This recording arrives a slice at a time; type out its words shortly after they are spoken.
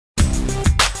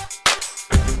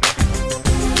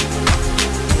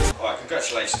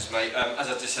congratulations, mate. As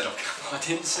I just said, I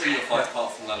didn't see your fight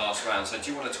apart from the last round. So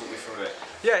do you want to talk me through it?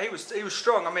 Yeah, he was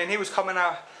strong. I mean, he was coming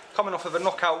off of a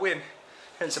knockout win.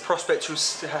 Hence the prospect was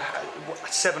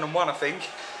 7-1, I think.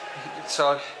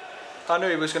 So I knew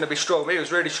he was going to be strong. He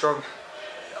was really strong.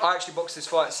 I actually boxed this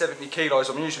fight at 70 kilos.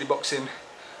 I'm usually boxing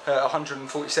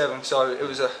 147, so it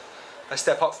was a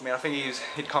step up for me. I think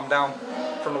he'd come down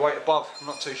from the weight above. I'm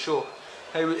not too sure.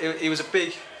 He was a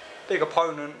big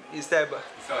opponent. He's there, but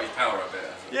you felt his power a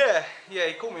bit. Yeah,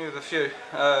 he caught me with a few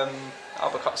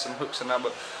uppercuts and hooks and that.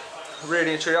 But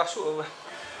really and truly,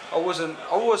 I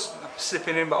was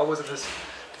slipping in, but I wasn't as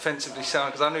defensively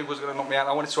sound because I knew he was going to knock me out.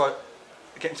 I wanted to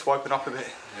get him to open up a bit.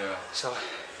 Yeah. So.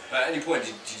 At any point,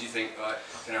 did you think, like,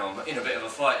 you know, I'm in a bit of a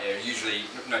fight here? Usually,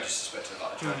 no disrespect to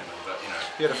like adrenaline, but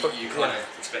you know, you kind of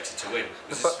expected to win.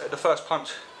 The first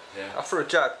punch, I threw a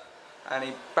jab, and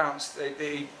he bounced.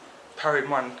 He parried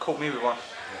one, caught me with one.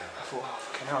 I thought, oh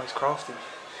fucking hell, he's crafty.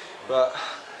 But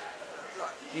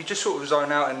like, you just sort of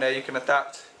zone out in there. You can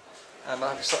adapt, and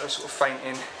I started sort of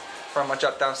feinting, throwing my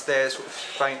jab downstairs, sort of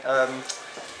feint,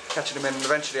 catching him in. And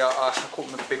eventually, I caught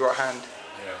him with a big right hand.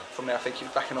 From there, I think he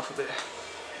was backing off a bit.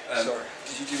 Sorry.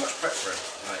 Did you do much prep for him,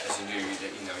 like, as you knew that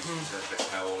he was a bit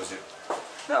of power, or was it?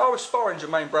 No, I was sparring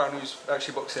Jermaine Brown, who's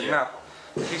actually boxing now.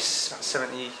 He's about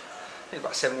 70, he's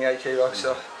about 78 kilos,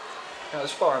 so I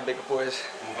was sparring bigger boys.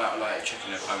 What about like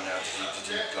checking their opponent out?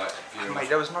 Did you like view him? Mate,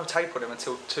 there was no tape on him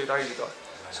until 2 days ago,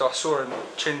 so I saw him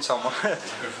chin someone,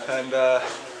 and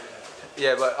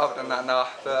yeah, but other than that, nah.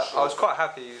 But I was quite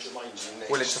happy he was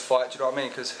willing to fight. Do you know what I mean?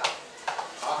 Because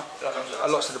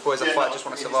lots of the boys that fight just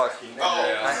want to survive.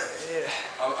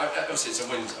 Obviously, it's a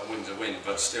win,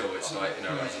 but still, it's like, you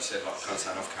know, as you said, like, kind of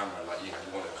saying off camera, like, you know,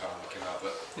 you want to kind of knock him out,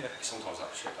 but sometimes that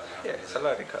shit doesn't happen. Yeah, it's a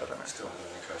learning curve, isn't it? Still a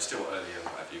learning curve, still early and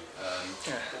what have you.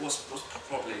 But what's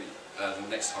probably the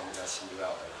next time we're going to see you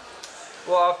out there?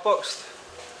 Well, I've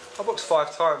boxed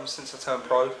 5 times since I turned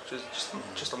pro, which is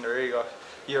just under a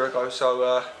year ago.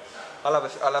 So I'll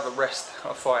have a rest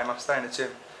of fighting. I'll stay in the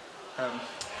gym.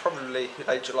 Probably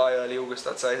late July, early August,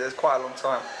 I'd say. There's quite a long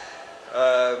time.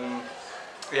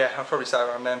 Yeah, I'll probably say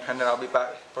around then, and then I'll be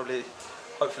back probably,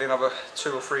 hopefully another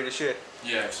 2 or 3 this year.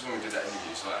 Yeah, because when we did that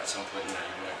interview, so like at some point, you know,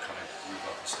 you want to kind of move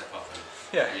up and step up, and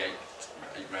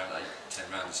 8 rounds, 10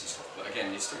 rounds and stuff. But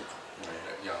again, you're still, you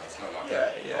know, young. It's not like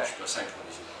rush, but at the same point,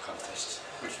 you kind of test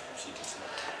which you did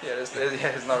tonight. Yeah,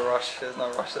 there's no rush. There's no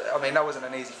rush. I mean, that wasn't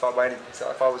an easy fight by any means. So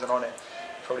if I wasn't on it,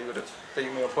 he probably would have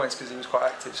beaten me on points because he was quite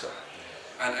active. So.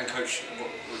 And coach,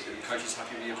 coach is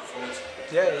happy with your performance?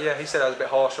 Yeah, he said I was a bit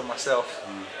harsh on myself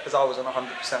because I wasn't 100%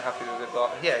 happy with it.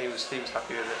 But yeah, he was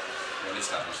happy with it. Yeah, at least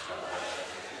that was kind of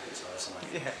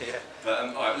yeah. But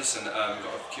alright, listen, we've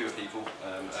got a queue of people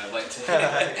waiting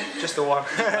to just the one.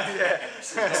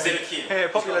 Still a queue. Yeah,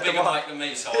 popular bigger mic than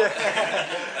me, so. Do you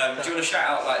want to shout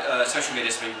out like social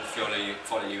media so people follow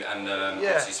you and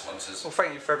obviously sponsors? Well,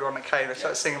 thank you for everyone that came. They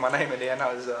started singing my name at the end.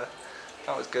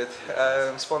 That was good.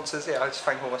 Sponsors, I just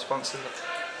thank all my sponsors.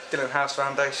 Dylan House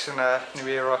Foundation, New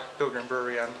Era, Pilgrim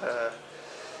Brewery, and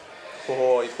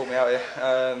you called me out here.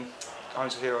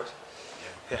 Homes of Heroes.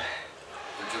 Yeah.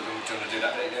 Do you want to do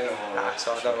that bit again? Or? Nah,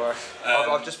 sorry, don't worry.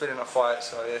 I've just been in a fight,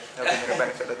 so yeah, I'll give me the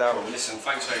benefit of the doubt. Well, listen,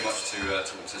 thanks very much to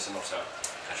talking to us, and also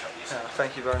catch up with you.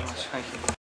 Thank you very much. Thank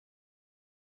you.